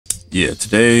Yeah,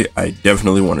 today I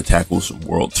definitely want to tackle some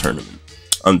world tournament.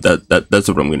 That's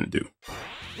what I'm gonna do.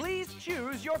 Please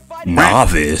choose your fighting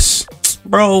Novice,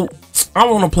 bro. I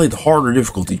want to play the harder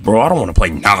difficulty, bro. I don't want to play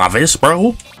novice,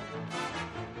 bro.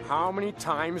 How many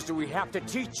times do we have to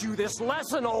teach you this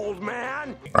lesson, old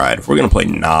man? All right, if we're gonna play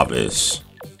novice,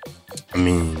 I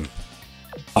mean,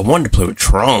 I wanted to play with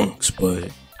Trunks, but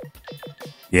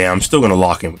yeah, I'm still gonna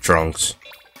lock in with Trunks.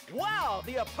 Wow,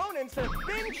 the opponents have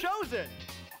been chosen.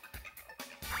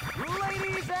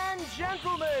 Ladies and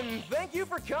gentlemen, thank you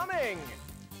for coming.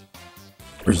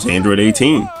 There's Android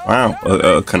 18. Wow,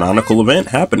 a canonical event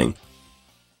happening.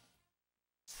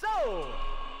 So,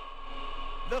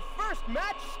 the first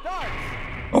match starts.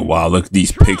 Oh wow, look at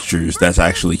these pictures. That's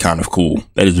actually kind of cool.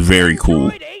 That is very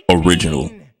cool.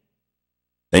 Original.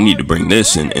 They need to bring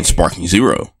this in Sparking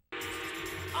Zero.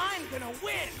 I'm gonna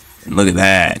win. And look at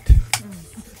that.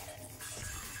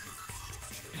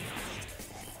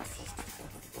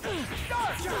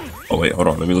 Oh wait, hold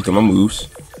on. Let me look at my moves.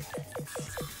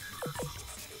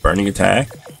 Burning attack.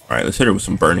 All right, let's hit her with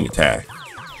some burning attack.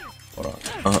 Hold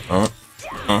on.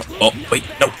 Oh wait,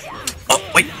 no.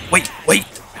 Oh wait.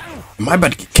 Am I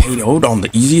about to get KO'd on the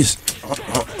easiest?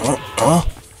 Oh,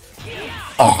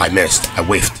 I missed. I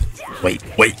whiffed. Wait.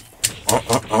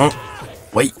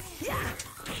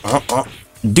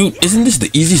 Dude, isn't this the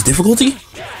easiest difficulty?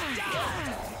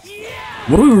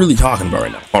 What are we really talking about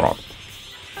right now? Hold on.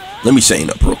 Let me sign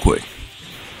up real quick.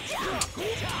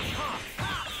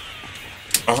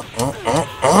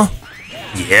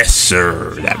 Yes,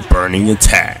 sir. That burning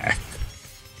attack.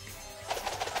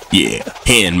 Yeah,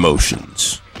 hand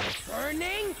motions.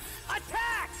 Burning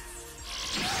attack.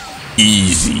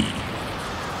 Easy.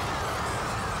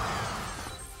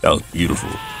 That was beautiful.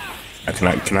 Now,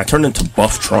 can I turn into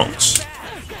buff Trunks?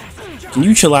 Can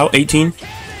you chill out, 18?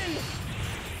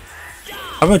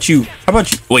 How about you?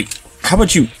 Wait. How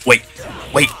about you? Wait.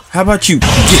 How about you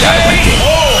get out of my game?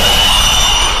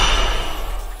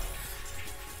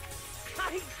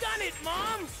 I've done it,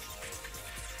 Mom.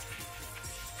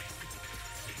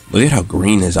 Look at how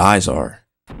green his eyes are.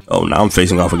 Oh, now I'm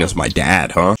facing off against my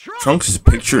dad, huh? Trunks'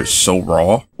 picture is so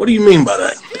raw. What do you mean by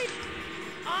that?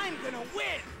 I'm gonna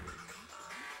win.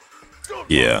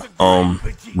 Yeah,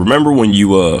 remember when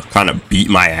you, kind of beat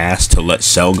my ass to let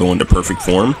Cell go into perfect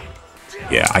form?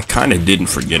 Yeah, I kind of didn't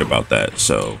forget about that,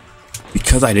 so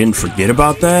because I didn't forget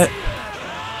about that,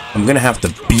 I'm gonna have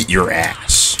to beat your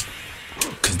ass.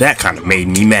 Because that kind of made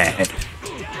me mad.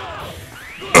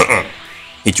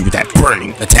 Hit you with that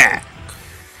burning attack.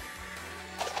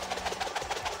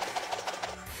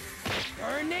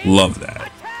 Love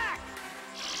that.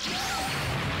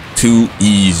 Too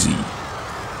easy.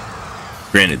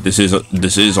 Granted, this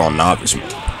is on novice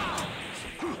mode.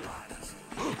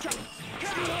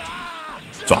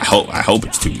 So I hope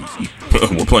it's too easy.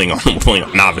 we're playing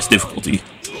on novice difficulty.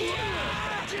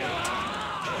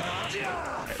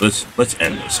 Right, let's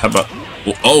end this. How about?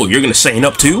 Well, oh, you're gonna sign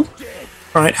up too?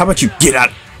 All right. How about you get out?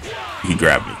 He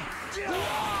grabbed me.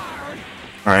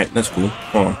 All right, that's cool.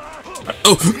 Hold on.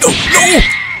 Oh no!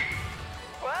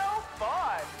 Well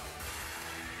fought.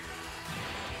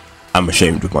 I'm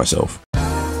ashamed of myself.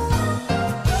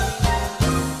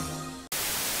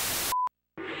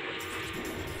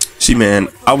 See, man,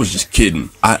 I was just kidding.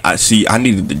 I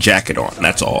needed the jacket on.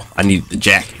 That's all. I needed the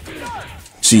jacket.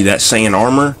 See, that Saiyan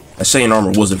armor? That Saiyan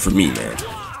armor wasn't for me, man.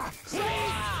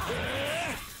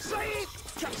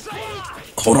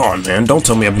 Hold on, man. Don't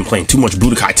tell me I've been playing too much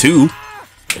Budokai 2.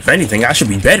 If anything, I should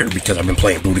be better because I've been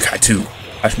playing Budokai 2.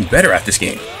 I should be better at this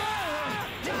game.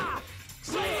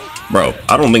 Bro,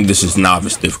 I don't think this is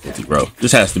novice difficulty, bro.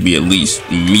 This has to be at least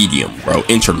medium, bro.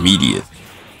 Intermediate.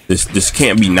 This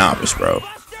can't be novice, bro.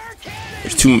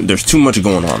 There's too much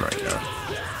going on right now.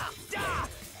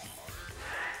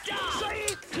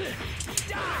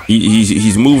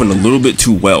 He's moving a little bit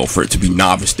too well for it to be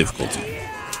novice difficulty.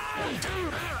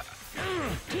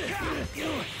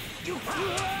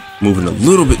 Moving a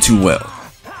little bit too well.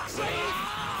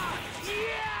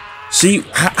 See,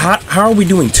 how are we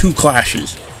doing two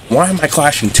clashes? Why am I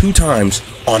clashing 2 times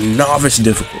on novice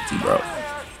difficulty, bro?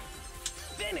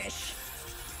 Finish.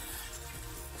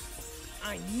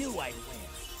 I knew I'd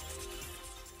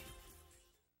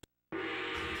win.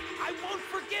 I won't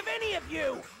forgive any of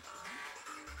you.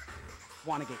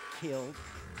 Want to get killed?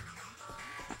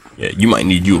 Yeah, you might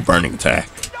need you a burning attack.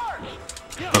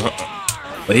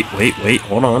 Wait,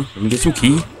 hold on. Let me get some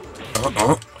key.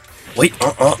 Wait,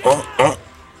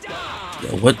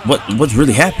 Yo, what's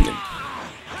really happening?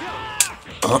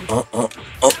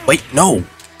 Wait, no.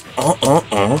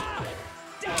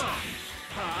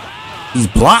 He's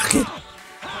blocking.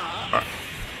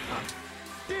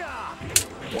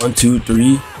 1, 2,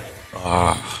 3.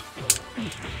 Ah,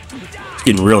 it's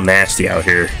getting real nasty out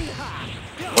here.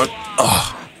 What?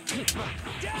 Ah,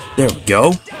 there we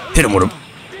go. Hit him with him.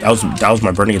 That was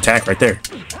my burning attack right there.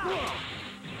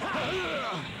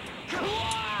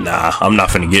 Nah, I'm not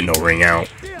finna get no ring out.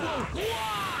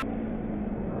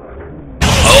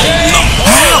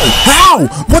 How?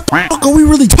 What the fuck are we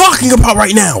really talking about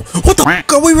right now? What the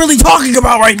fuck are we really talking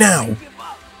about right now?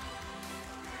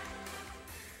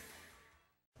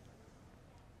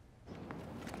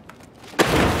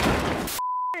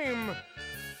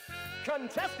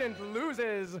 Contestant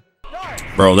loses.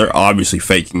 Bro, they're obviously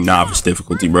faking novice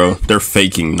difficulty, bro. They're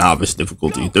faking novice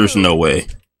difficulty. There's no way.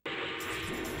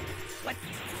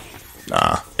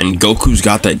 Nah. And Goku's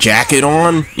got that jacket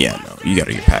on? Yeah, no. You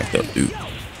gotta get packed up, dude.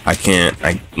 I can't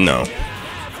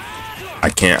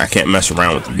mess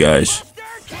around with you guys.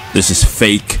 This is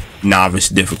fake novice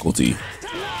difficulty.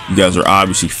 You guys are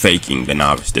obviously faking the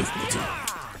novice difficulty.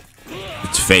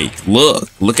 It's fake.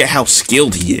 Look at how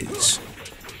skilled he is.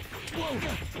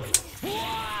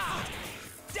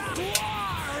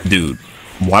 Dude,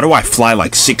 why do I fly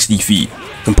like 60 feet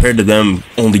compared to them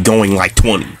only going like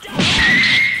 20?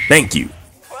 Thank you.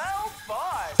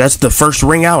 That's the first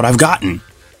ring out I've gotten.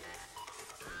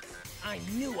 I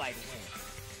knew I'd win.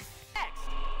 Next,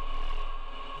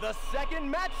 the second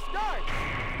match starts.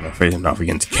 I'm facing off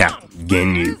against Captain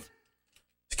Ginyu.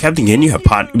 Does Captain Ginyu have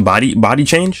body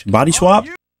change? Body swap?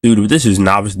 Dude, if this is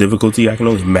novice difficulty, I can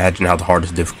only imagine how the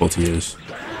hardest difficulty is.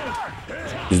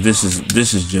 This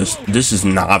is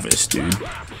novice, dude.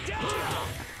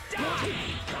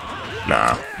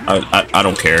 Nah, I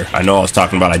don't care. I know I was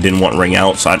talking about I didn't want ring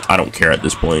out, so I don't care at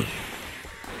this point.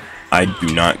 I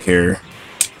do not care.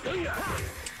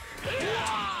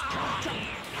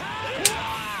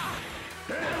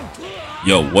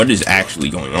 Yo, what is actually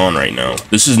going on right now?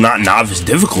 This is not novice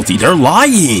difficulty. They're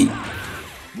lying.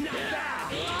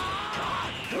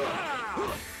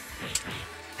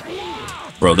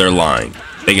 Bro, they're lying.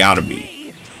 They gotta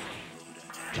be.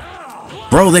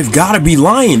 Bro, they've gotta be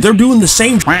lying. They're doing the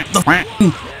same.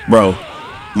 Bro,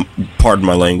 pardon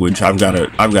my language. I've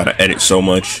gotta edit so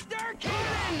much.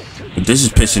 But this is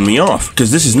pissing me off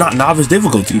because this is not novice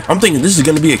difficulty. I'm thinking this is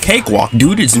gonna be a cakewalk,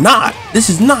 dude. It's not. This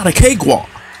is not a cakewalk.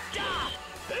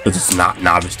 But it's not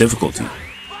novice difficulty.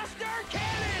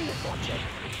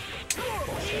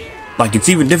 Like, it's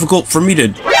even difficult for me to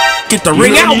get the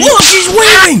ring out. Look, he's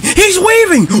waving! He's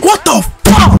waving! What the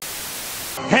fuck?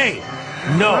 Hey,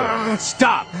 no,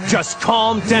 stop. Just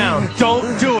calm down.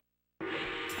 Don't do it.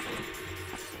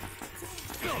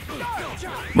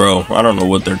 Bro, I don't know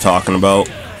what they're talking about.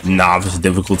 Novice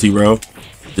difficulty, bro.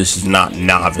 This is not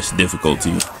novice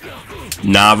difficulty.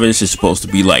 Novice is supposed to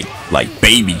be like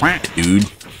baby, dude.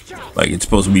 Like, it's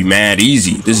supposed to be mad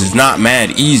easy. This is not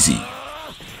mad easy.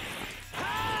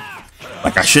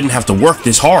 Like, I shouldn't have to work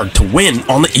this hard to win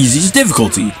on the easiest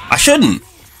difficulty. I shouldn't.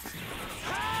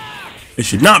 It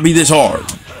should not be this hard.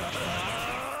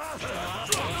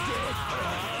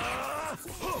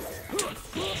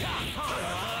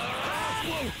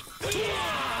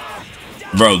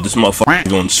 Bro, this motherfucker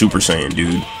is going Super Saiyan,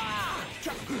 dude.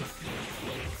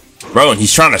 Bro, and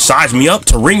he's trying to size me up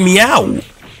to ring me out.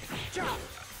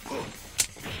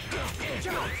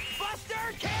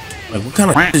 Like, what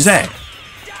kind of is that?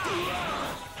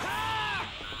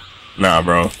 Nah,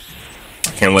 bro.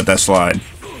 I can't let that slide.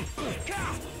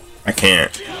 I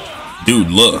can't. Dude,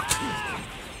 look.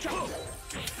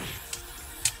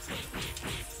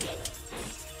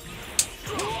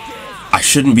 I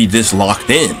shouldn't be this locked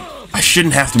in. I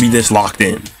shouldn't have to be this locked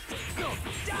in.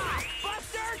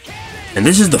 And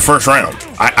this is the first round.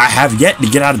 I have yet to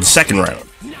get out of the second round.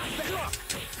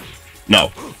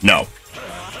 No, no.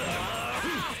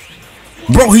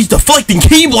 Bro, he's deflecting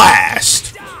Ki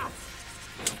Blast!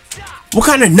 What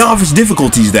kind of novice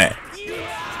difficulty is that?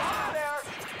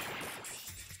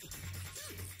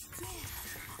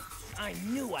 I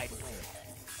knew I'd win.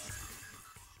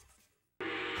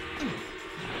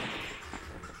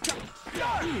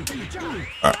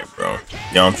 Alright, bro.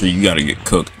 Yo, I'm sure you gotta get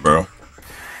cooked, bro.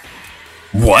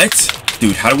 What?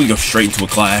 Dude, how do we go straight into a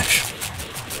clash?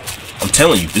 I'm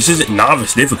telling you, this isn't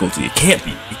novice difficulty. It can't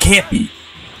be. It can't be.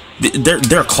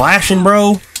 They're clashing,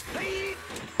 bro.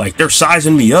 Like, they're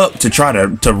sizing me up to try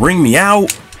to ring me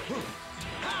out.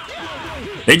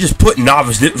 They just put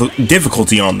novice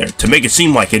difficulty on there to make it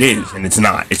seem like it is, and it's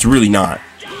not. It's really not.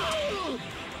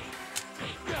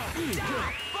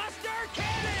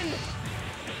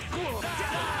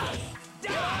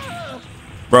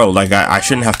 Bro, like, I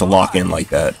shouldn't have to lock in like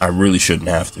that. I really shouldn't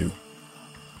have to.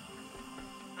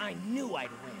 I knew I'd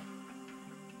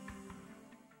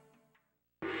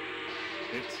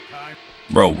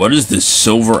Bro, what is this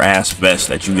silver ass vest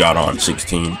that you got on,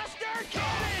 16?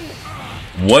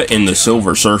 What in the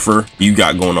Silver Surfer you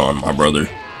got going on, my brother?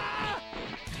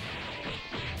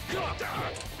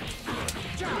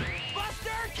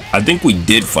 I think we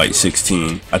did fight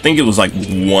 16. I think it was like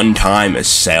one time as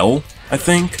Cell, I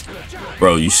think.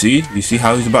 Bro, you see? You see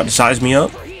how he's about to size me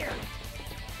up?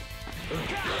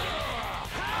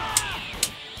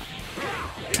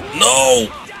 No!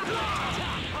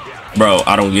 Bro,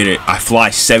 I don't get it. I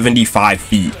fly 75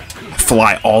 feet. I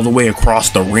fly all the way across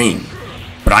the ring.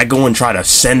 But I go and try to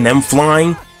send them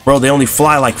flying. Bro, they only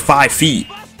fly like 5 feet.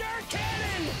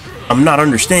 I'm not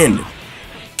understanding.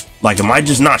 Like, am I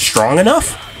just not strong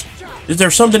enough? Is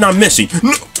there something I'm missing?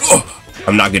 No.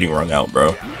 I'm not getting rung out,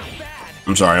 bro.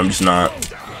 I'm sorry, I'm just not.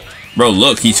 Bro,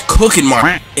 look, he's cooking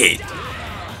my head.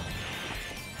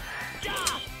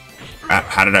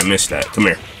 How did I miss that? Come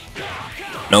here.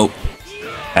 Nope.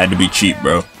 Had to be cheap,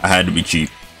 bro. I had to be cheap.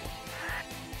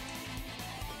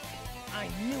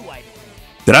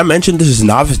 Did I mention this is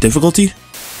novice difficulty?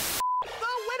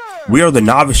 We are the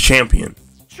novice champion.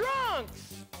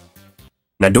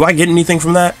 Now, do I get anything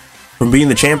from that? From being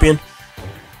the champion?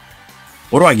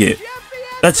 What do I get?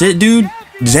 That's it, dude?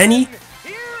 Zenny?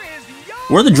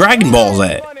 Where the Dragon Balls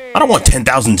at? I don't want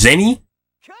 10,000 Zenny.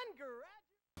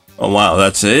 Oh, wow,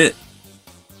 that's it?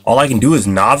 All I can do is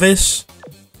novice?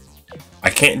 I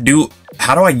can't do...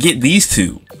 How do I get these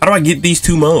two? How do I get these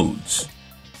two modes?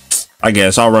 I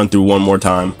guess I'll run through one more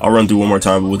time. I'll run through one more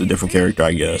time, but with a different character,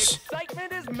 I guess.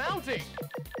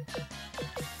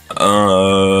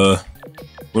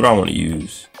 What do I want to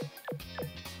use?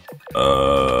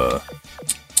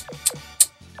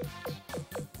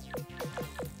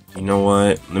 You know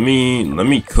what? Let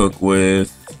me cook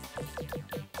with...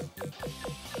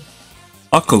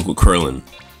 I'll cook with Krillin.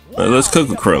 Let's cook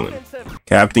with Krillin.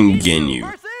 Captain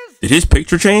Ginyu. Did his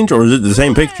picture change, or is it the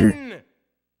same picture?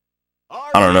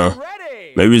 I don't know.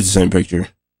 Maybe it's the same picture.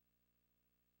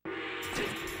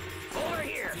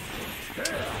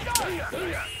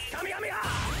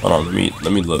 Hold on, let me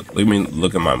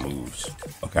look at my moves.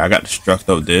 Okay, I got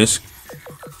Destructo Disc.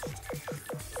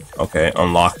 Okay,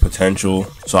 unlock potential.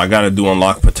 So I gotta do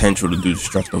unlock potential to do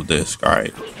Destructo Disc.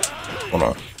 Alright. Hold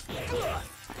on.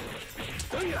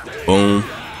 Boom.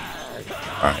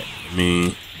 Alright,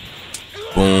 me.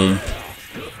 Boom.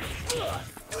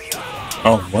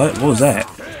 Oh, what? What was that?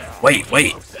 Wait.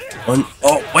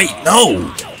 Oh, wait,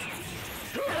 no!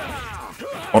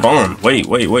 Hold on. Wait.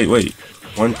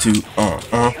 1, 2,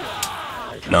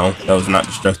 No, that was not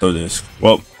Destructo Disc.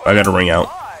 Well, I got a ring out.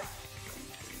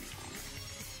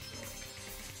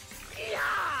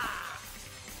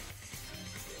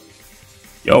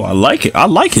 Yo, I like it. I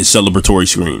like his celebratory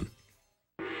screen.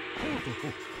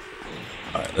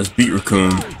 Alright, let's beat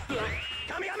Raccoon.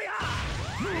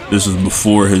 This was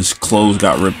before his clothes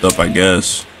got ripped up, I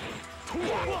guess.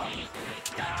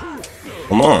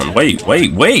 Come on, wait.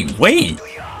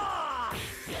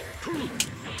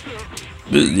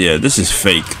 Yeah, this is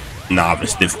fake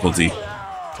novice difficulty.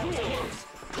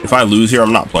 If I lose here,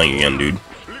 I'm not playing again, dude.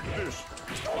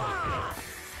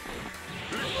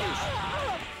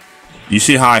 You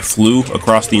see how I flew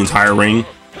across the entire ring?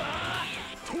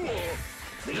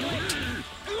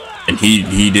 And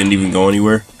he didn't even go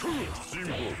anywhere?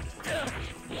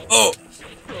 Oh!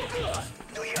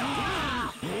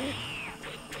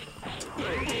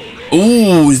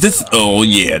 Ooh, is this... Oh,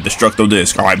 yeah, Destructo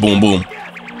Disc. Alright, boom. Ooh.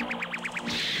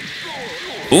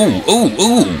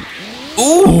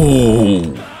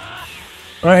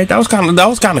 Alright, that was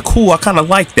kind of cool. I kind of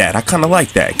like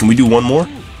that. Can we do one more?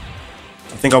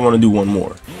 I think I want to do one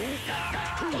more.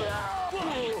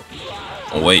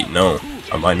 Oh, wait, no.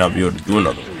 I might not be able to do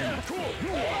another one.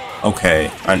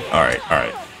 Okay.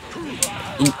 Alright.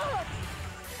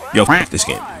 Yo, f this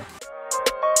game.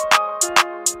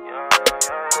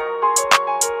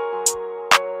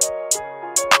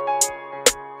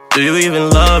 Do you even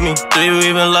love me? Do you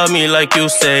even love me like you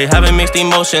say? Having mixed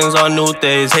emotions on new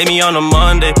days. Hate me on a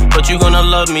Monday, but you gonna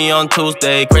love me on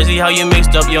Tuesday. Crazy how you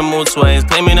mixed up your mood swings,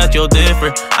 claiming that you're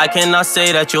different. I cannot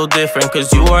say that you're different,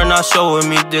 cause you are not showing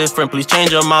me different. Please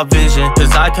change up my vision,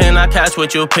 cause I cannot catch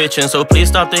what you're pitching. So please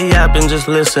stop the yap and just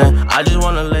listen. I just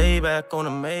wanna lay back on a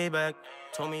Maybach.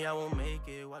 Told me I won't make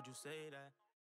it, why'd you say that?